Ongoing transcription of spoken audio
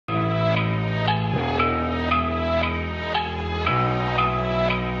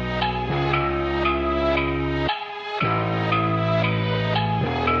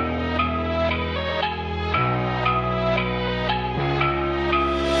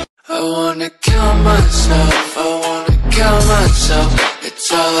wanna kill myself, I wanna kill myself.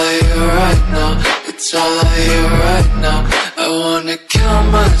 It's all I hear right now, it's all I hear right now. I wanna kill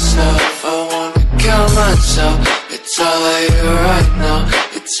myself, I wanna kill myself. It's all I hear right now,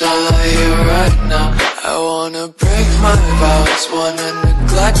 it's all I hear right now. I wanna break my vows, wanna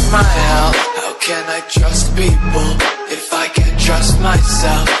neglect my health. How can I trust people if I can't trust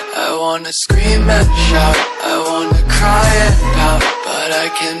myself? I wanna scream and shout, I wanna cry and pout, but I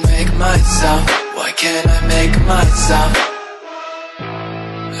can't make myself. Why can't I make myself?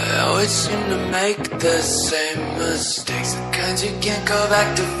 I always seem to make the same mistakes, the kinds you can't go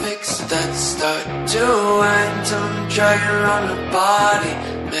back to fix, that start to end. I'm dragging around a body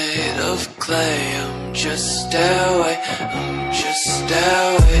made of clay. I'm just stairway, I'm just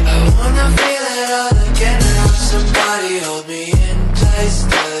stairway. I wanna feel it all again, have somebody hold me in place.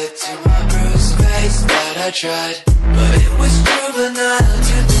 Tell it to my bruised face that I tried, but it was juvenile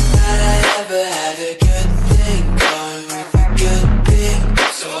to think that I ever had a good thing going with a good thing.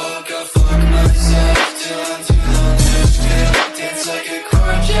 So I'll go fuck myself till I'm too long to feel. Dance like a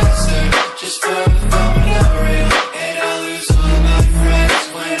chord jester, just for a fun memory. And I'll lose all my friends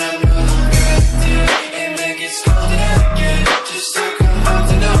when I'm no longer active, and then get scolded again just to come home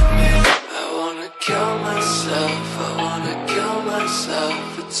to know me. I wanna kill myself, I wanna kill myself.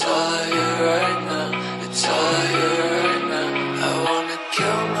 It's all I hear right now, it's all I hear right now. I wanna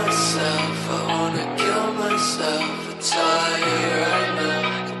kill myself, I wanna kill myself. It's all I hear right now,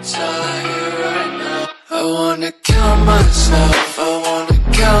 it's all I hear right now. I wanna kill myself, I wanna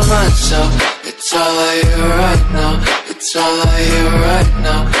kill myself. It's all I hear right now, it's all I hear right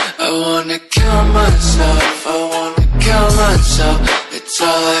now. I wanna kill myself, I wanna kill myself. It's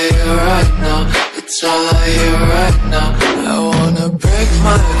all I hear right now, it's all I hear right now. I wanna break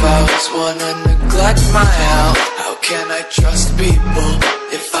my vows, wanna neglect my health. How can I trust people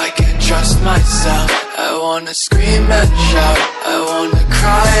if I can't trust myself? I wanna scream and shout, I wanna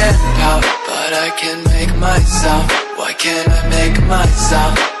cry and pout, but I can't make myself. Why can't I make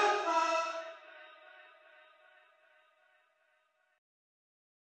myself?